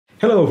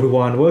Hello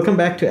everyone, welcome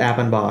back to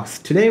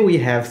Appunbox. Today we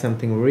have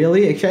something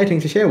really exciting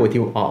to share with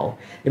you all.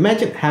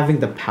 Imagine having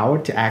the power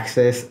to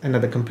access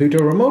another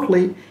computer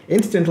remotely,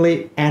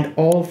 instantly, and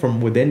all from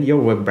within your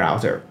web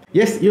browser.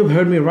 Yes, you've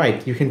heard me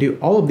right, you can do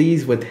all of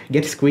these with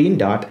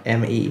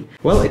Getscreen.me.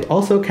 Well, it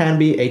also can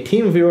be a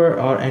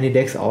TeamViewer or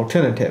Anydesk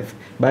alternative,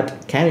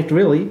 but can it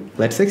really?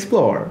 Let's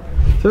explore.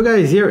 So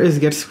guys, here is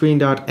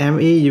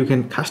Getscreen.me. You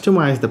can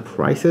customize the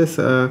prices,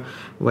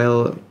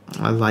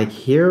 like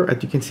here,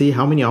 as you can see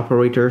how many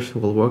operators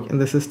will work in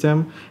the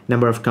system,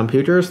 number of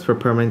computers per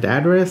permanent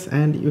address,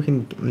 and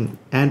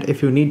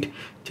if you need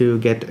to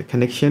get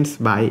connections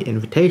by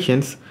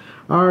invitations,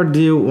 or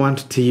do you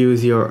want to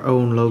use your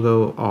own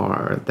logo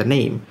or the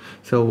name.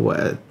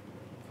 So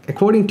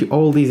according to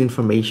all these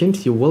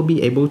informations, you will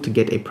be able to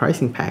get a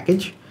pricing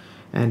package.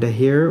 And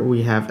here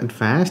we have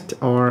advanced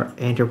or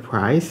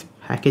enterprise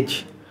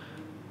package.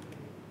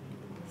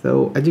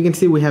 So as you can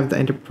see, we have the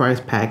enterprise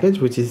package,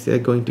 which is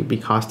going to be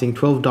costing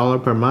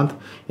 $12 per month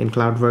in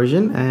cloud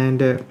version, and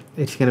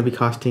it's going to be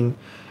costing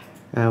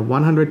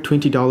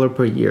 $120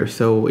 per year.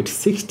 So it's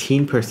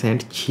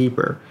 16%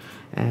 cheaper.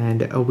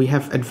 And we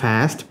have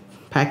advanced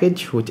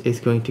package, which is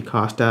going to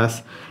cost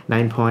us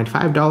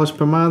 $9.5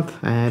 per month.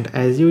 And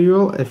as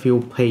usual, if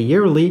you pay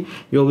yearly,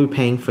 you'll be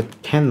paying for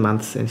 10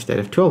 months instead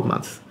of 12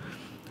 months.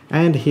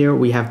 And here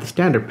we have the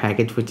standard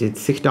package, which is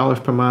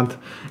 $6 per month.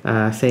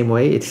 Same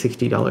way, it's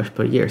 $60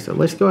 per year. So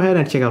let's go ahead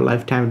and check out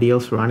lifetime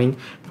deals running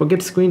for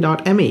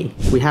Getscreen.me.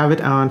 We have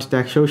it on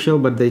Stack Social,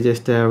 but they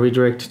just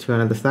redirect to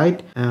another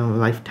site.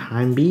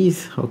 Lifetime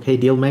Bees, okay,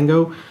 Deal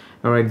Mango.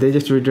 All right, they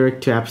just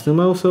redirect to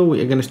AppSumo, so we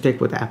are going to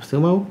stick with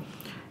AppSumo.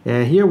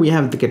 Here we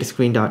have the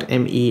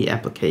Getscreen.me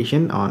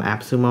application on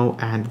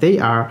AppSumo, and they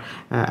are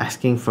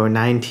asking for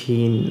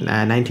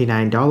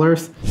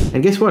 $99.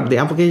 And guess what? The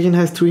application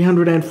has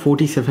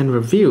 347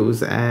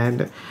 reviews,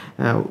 and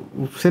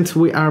since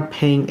we are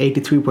paying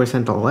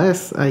 83% or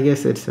less, I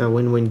guess it's a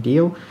win-win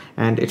deal,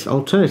 and it's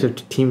alternative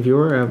to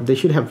TeamViewer. They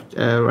should have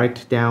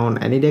write down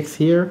Anydesk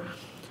here,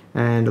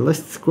 and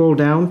let's scroll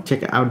down,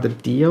 check out the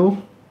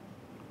deal.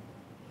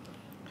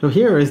 So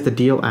here is the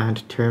deal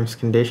and terms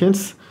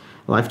conditions.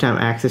 Lifetime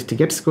access to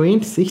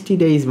Getscreen, 60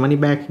 days money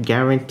back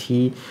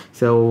guarantee.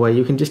 So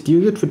you can just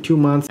use it for 2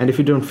 months, and if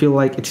you don't feel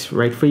like it's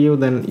right for you,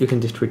 then you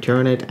can just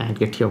return it and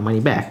get your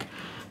money back.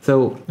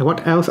 So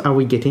what else are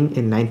we getting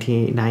in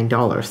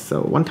 $99?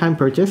 So one-time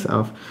purchase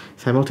of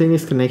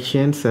simultaneous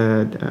connections,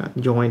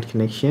 joint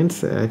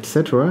connections,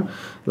 etc.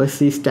 Let's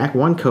see, stack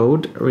one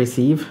code,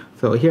 receive.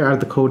 So here are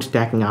the code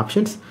stacking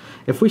options.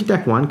 If we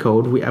stack one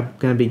code, we are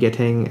going to be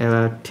getting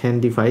 10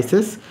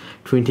 devices,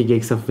 20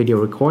 gigs of video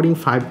recording,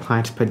 5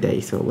 clients per day.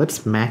 So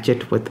let's match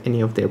it with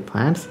any of their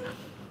plans.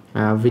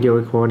 Video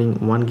recording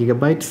 1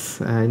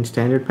 gigabytes in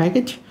standard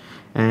package,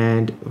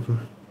 and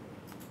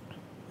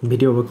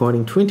video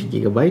recording 20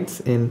 gigabytes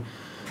in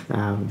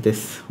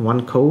this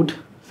one code.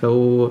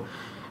 So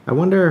I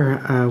wonder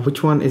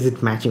which one is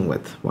it matching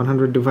with?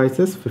 100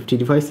 devices, 50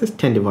 devices,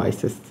 10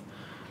 devices.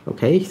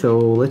 Okay, so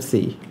let's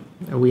see.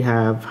 We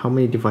have how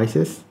many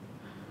devices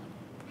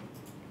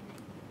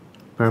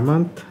per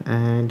month,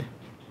 and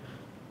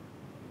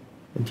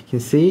as you can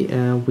see,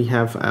 we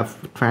have a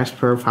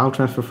file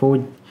transfer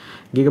 4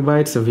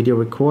 gigabytes of video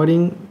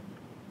recording,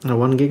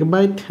 1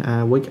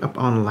 gigabyte, wake up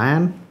on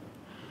LAN.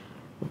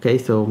 Okay,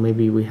 so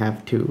maybe we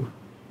have to.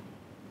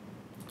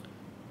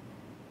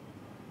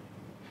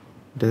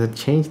 Does it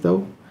change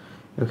though?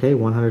 Okay,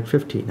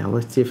 150. Now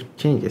let's see if it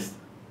changes.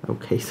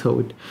 Okay,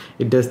 so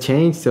it does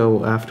change.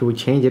 So after we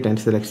change it and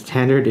select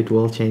standard, it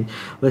will change.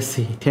 Let's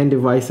see, 10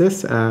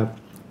 devices,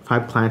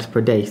 5 clients per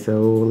day.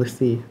 So let's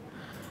see,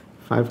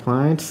 5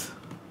 clients.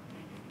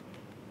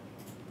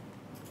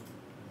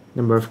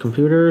 Number of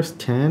computers,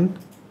 10.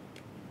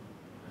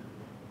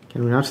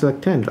 Can we not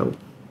select 10 though?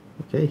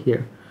 Okay,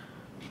 here.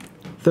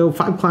 So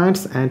 5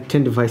 clients and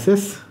 10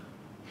 devices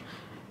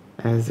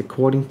as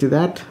according to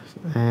that.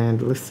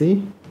 And let's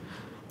see,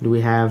 do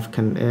we have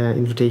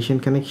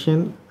invitation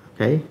connection?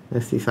 Okay,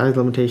 let's see, size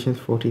limitations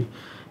 40,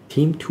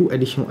 team 2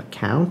 additional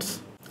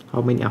accounts,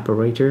 how many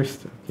operators?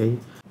 Okay,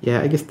 yeah,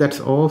 I guess that's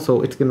all.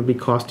 So it's going to be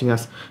costing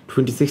us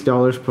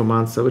 $26 per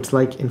month. So it's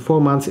like in 4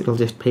 months it'll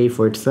just pay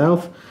for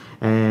itself,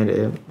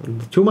 and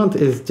 2 months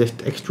is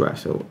just extra.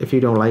 So if you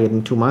don't like it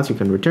in 2 months, you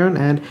can return,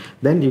 and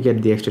then you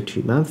get the extra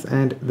 2 months,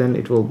 and then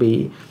it will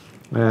be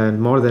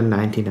more than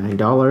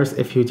 $99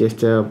 if you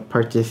just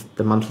purchase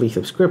the monthly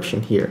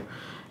subscription here.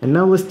 And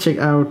now let's check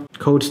out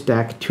Code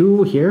Stack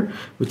 2 here,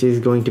 which is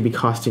going to be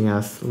costing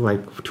us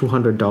like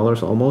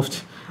 $200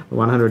 almost,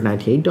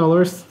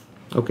 $198.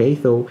 Okay,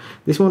 so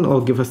this one will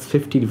give us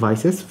 50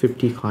 devices,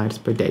 50 clients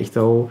per day.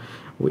 So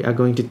we are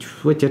going to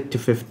switch it to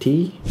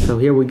 50. So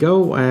here we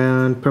go,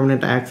 and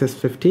permanent access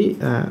 50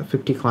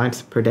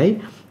 clients per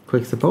day,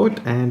 quick support,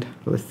 and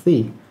let's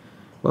see.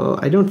 Well,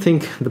 I don't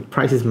think the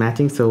price is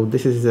matching, so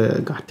this is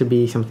got to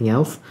be something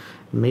else.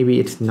 Maybe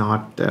it's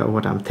not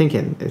what I'm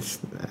thinking.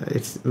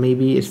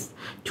 Maybe it's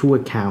 2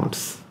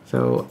 accounts.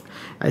 So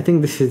I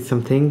think this is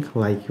something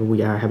like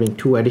we are having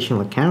 2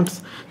 additional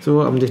accounts.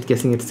 So I'm just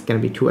guessing it's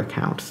going to be 2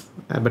 accounts.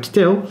 But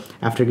still,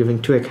 after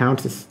giving 2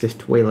 accounts, it's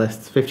just way less.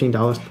 It's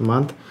 $15 per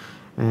month.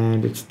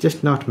 And it's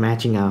just not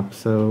matching up.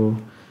 So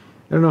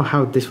I don't know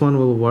how this one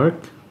will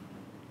work.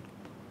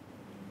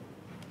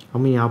 How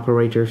many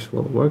operators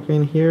will work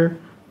in here?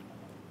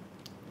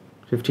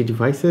 50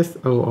 devices.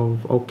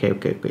 Okay.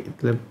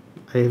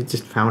 I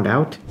just found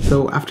out.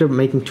 So after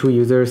making 2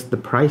 users, the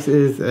price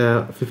is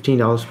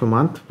 $15 per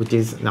month, which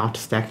is not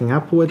stacking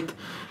up with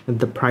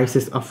the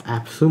prices of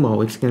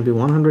AppSumo. It's going to be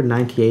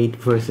 $198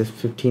 versus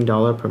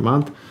 $15 per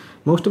month.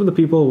 Most of the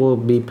people will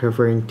be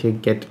preferring to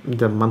get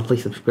the monthly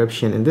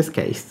subscription in this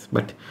case,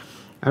 but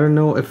I don't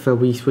know if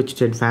we switch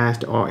to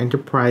advanced or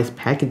enterprise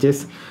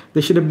packages.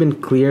 They should have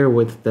been clear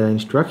with the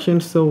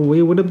instructions, so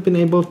we would have been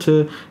able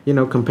to,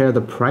 compare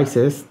the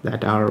prices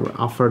that are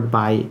offered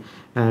by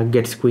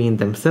Getscreen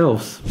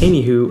themselves.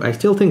 Anywho, I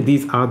still think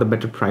these are the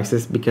better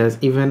prices because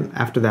even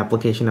after the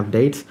application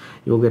updates,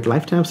 you will get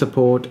lifetime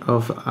support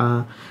of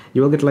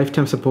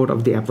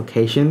the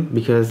application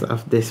because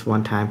of this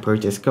one-time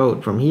purchase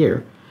code from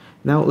here.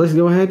 Now let's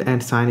go ahead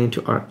and sign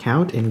into our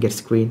account in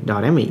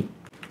Getscreen.me.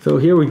 So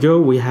here we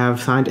go, we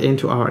have signed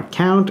into our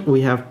account,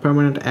 we have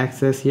permanent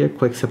access here,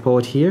 quick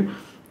support here.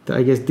 So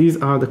I guess these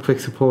are the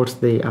quick supports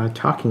they are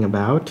talking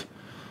about.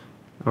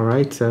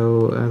 Alright, so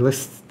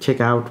let's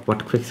check out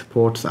what quick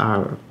supports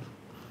are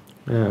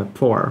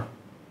for.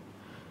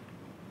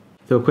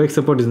 So quick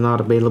support is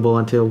not available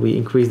until we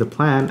increase the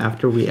plan.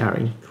 After we are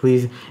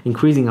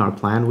increasing our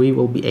plan, we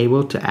will be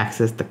able to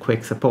access the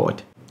quick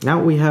support. Now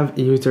we have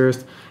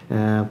users,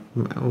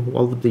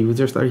 all of the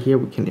users are here,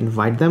 we can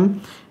invite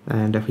them.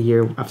 And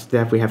here after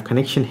that we have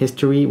connection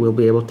history. We'll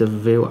be able to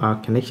view our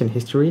connection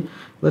history.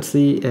 Let's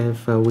see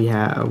if we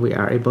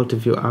are able to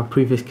view our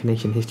previous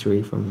connection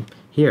history from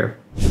here.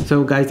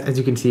 So guys, as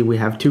you can see, we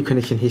have 2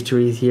 connection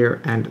histories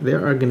here, and they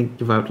are going to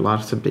give out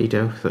lots of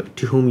data, so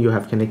to whom you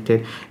have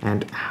connected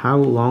and how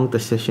long the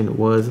session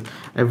was.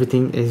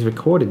 Everything is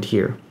recorded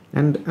here.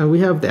 And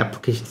we have the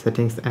application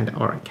settings and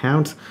our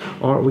accounts,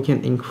 or we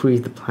can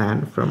increase the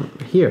plan from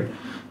here.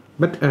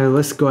 But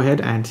let's go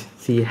ahead and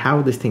see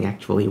how this thing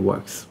actually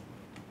works.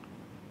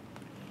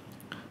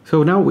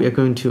 So now we are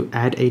going to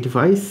add a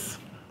device.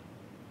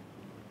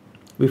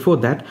 Before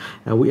that,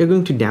 we are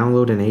going to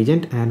download an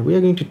agent and we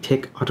are going to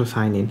tick auto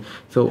sign in.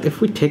 So if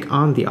we tick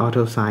on the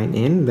auto sign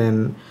in,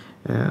 then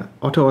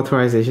auto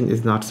authorization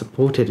is not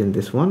supported in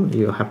this one.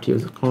 You'll have to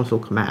use a console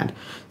command.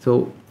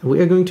 So we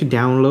are going to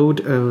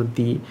download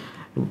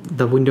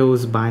the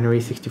Windows binary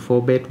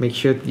 64-bit. Make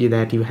sure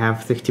that you have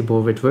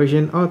 64-bit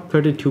version or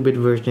 32-bit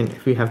version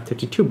if you have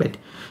 32-bit.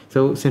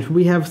 So since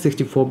we have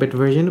 64-bit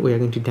version, we are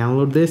going to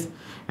download this,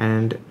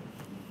 and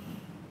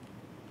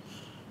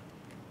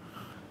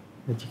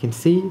as you can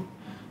see,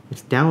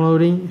 it's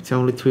downloading. It's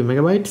only 3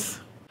 megabytes.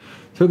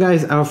 So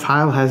guys, our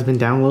file has been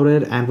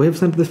downloaded and we have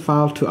sent this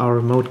file to our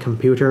remote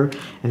computer,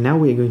 and now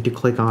we are going to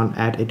click on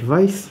add a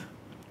device.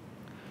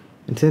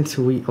 And since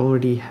we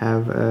already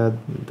have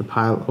the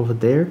file over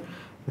there,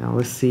 now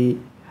let's see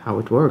how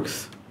it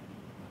works.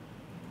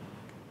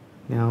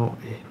 Now,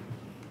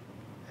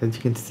 as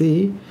you can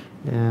see,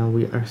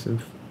 we are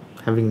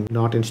having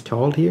not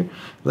installed here.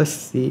 Let's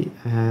see,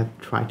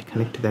 try to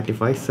connect to that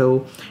device.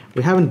 So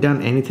we haven't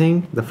done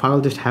anything. The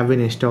file just have been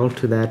installed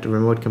to that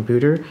remote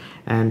computer,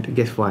 and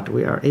guess what?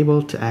 We are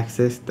able to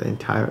access the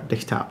entire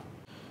desktop.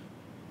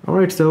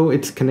 Alright, so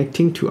it's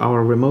connecting to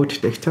our remote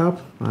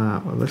desktop.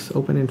 Let's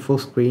open in full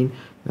screen.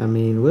 I'm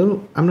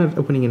not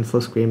opening in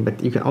full screen,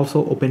 but you can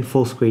also open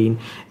full screen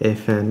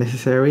if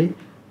necessary.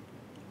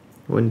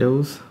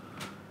 Windows.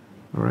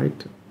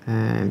 Alright,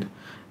 and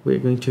we're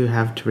going to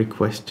have to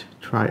request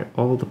try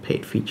all the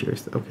paid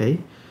features. Okay,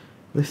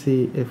 let's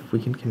see if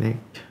we can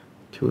connect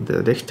to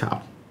the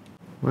desktop.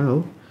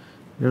 Well,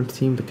 I don't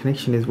seem the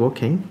connection is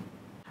working.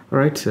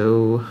 Alright,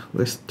 so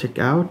let's check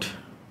out.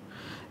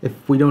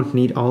 If we don't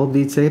need all of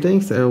these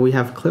settings, we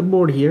have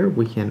clipboard here.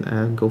 We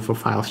can go for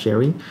file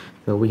sharing,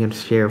 so we can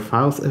share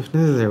files if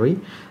necessary.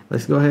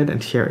 Let's go ahead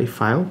and share a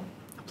file,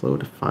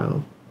 upload a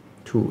file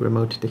to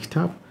remote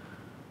desktop.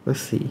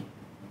 Let's see.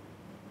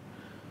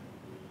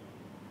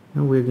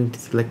 Now we're going to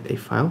select a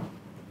file.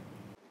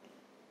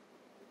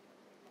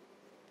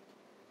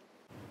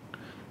 I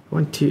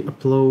want to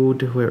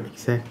upload where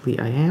exactly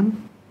I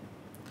am.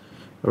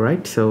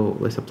 Alright, so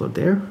let's upload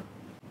there.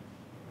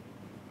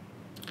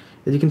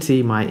 As you can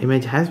see, my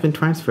image has been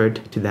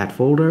transferred to that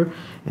folder,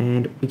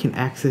 and we can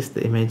access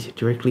the image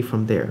directly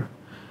from there.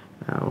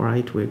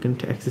 Alright, we're going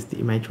to access the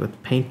image with the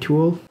Paint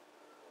tool.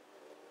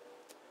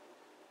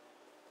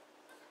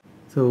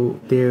 So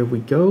there we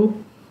go.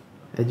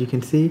 As you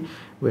can see,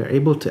 we're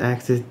able to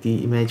access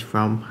the image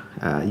from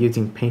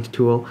using Paint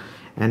tool,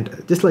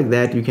 and just like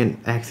that you can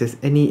access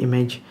any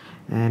image.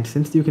 And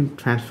since you can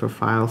transfer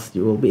files,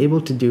 you will be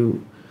able to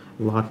do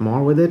a lot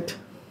more with it.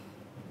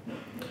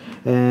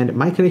 and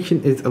my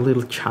connection is a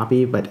little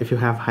choppy, but if you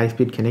have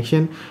high-speed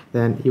connection,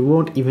 then you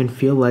won't even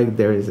feel like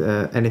there is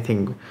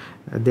anything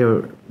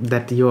there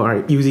that you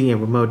are using a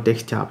remote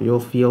desktop. You'll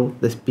feel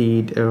the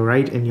speed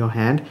right in your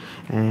hand,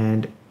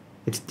 and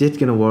it's just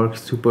gonna work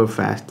super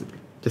fast,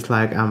 just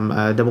like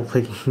I'm double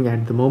clicking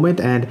at the moment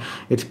and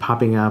it's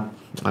popping up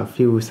a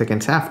few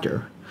seconds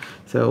after.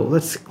 So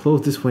let's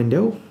close this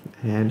window,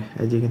 and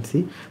as you can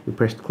see, we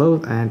pressed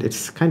close and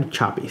it's kind of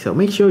choppy. So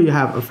make sure you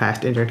have a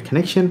fast internet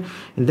connection,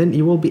 and then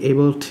you will be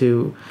able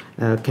to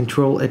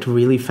control it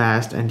really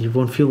fast and you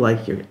won't feel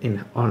like you're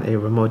on a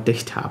remote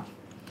desktop.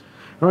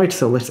 Alright,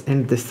 so let's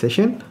end this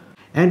session.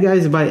 And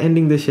guys, by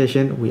ending this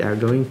session, we are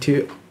going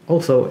to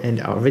also end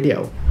our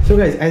video. So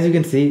guys, as you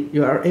can see,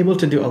 you are able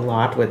to do a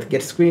lot with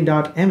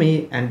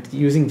Getscreen.me and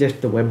using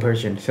just the web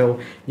version. So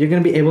you're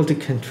going to be able to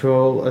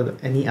control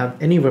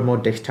any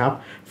remote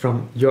desktop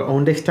from your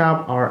own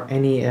desktop or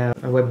any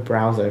web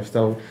browser.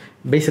 So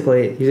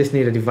basically, you just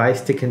need a device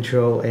to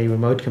control a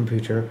remote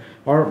computer,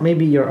 or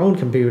maybe your own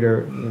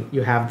computer.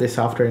 You have this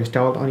software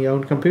installed on your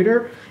own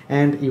computer,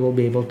 and you will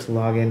be able to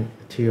log in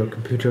to your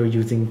computer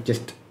using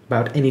just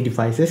about any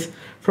devices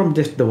from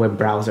just the web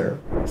browser.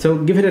 So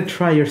give it a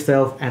try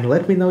yourself and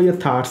let me know your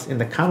thoughts in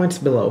the comments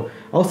below.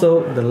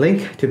 Also, the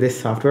link to this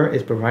software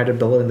is provided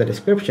below in the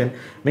description.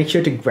 Make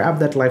sure to grab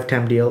that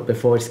lifetime deal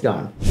before it's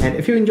gone. And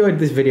if you enjoyed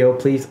this video,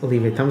 please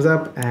leave a thumbs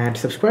up and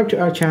subscribe to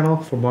our channel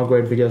for more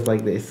great videos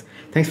like this.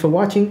 Thanks for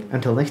watching.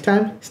 Until next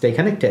time, stay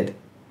connected.